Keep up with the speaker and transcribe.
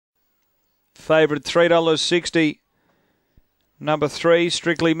Favourite $3.60. Number 3,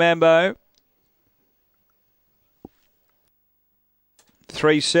 Strictly Mambo.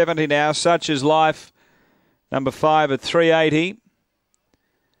 $3.70 now. Such Is Life. Number 5 at $3.80.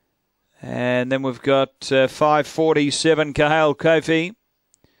 And then we've got $5.47 Kahale Kofi.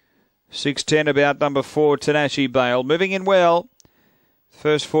 $6.10 about number 4 Tanashi Bale. Moving in well.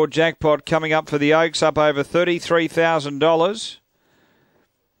 First 4 jackpot coming up for the Oaks, up over $33,000.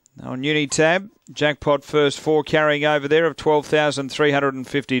 On Unitab, jackpot first 4 carrying over there of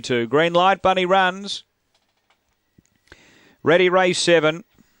 $12,352. Green light, Bunny runs. Ready, race 7.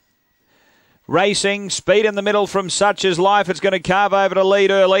 Racing, speed in the middle from Such Is Life. It's going to carve over to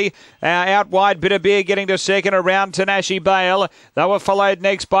lead early. Out wide, Bit of Beer getting to second around Tanashi Bale. They were followed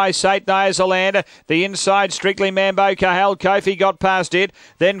next by Sate Nyasaland. The inside, Strictly Mambo. Kahale Kofi got past it.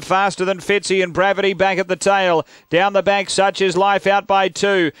 Then Faster Than Fitzy and Bravity back at the tail. Down the back, Such Is Life out by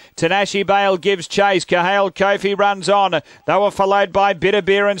 2. Tanashi Bale gives chase. Kahale Kofi runs on. They were followed by Bit of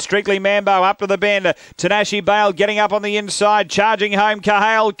Beer and Strictly Mambo up to the bend. Tanashi Bale getting up on the inside. Charging home,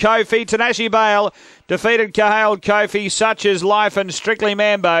 Kahale Kofi. Tanashi Bale defeated Kahale Kofi, Such Is Life and Strictly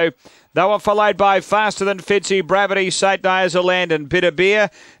Mambo. They were followed by Faster Than Fitzy, Bravity, Sate Nyasaland and Bit of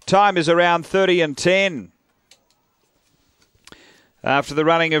Beer. Time is around 30 and 10. After the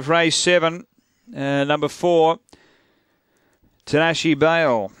running of race 7, number 4, Tanashi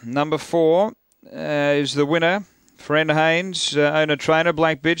Bale. Number 4 is the winner. Fren Haynes, owner-trainer,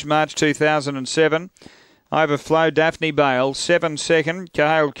 Black Bitch, March 2007. Overflow, Daphne Bale. 7 second,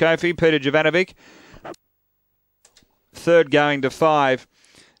 Kahale Kofi, Peter Jovanovic. 3rd going to 5,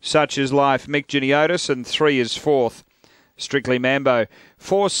 Such Is Life, Mick Giniotis. And 3 is 4th, Strictly Mambo.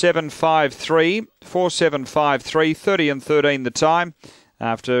 4-7-5-3, 4-7-5-3, 30 and 13 the time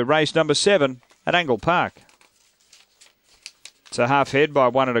after race number 7 at Angle Park. It's a half head by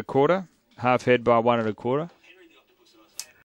 1 1/4, half head by 1 1/4.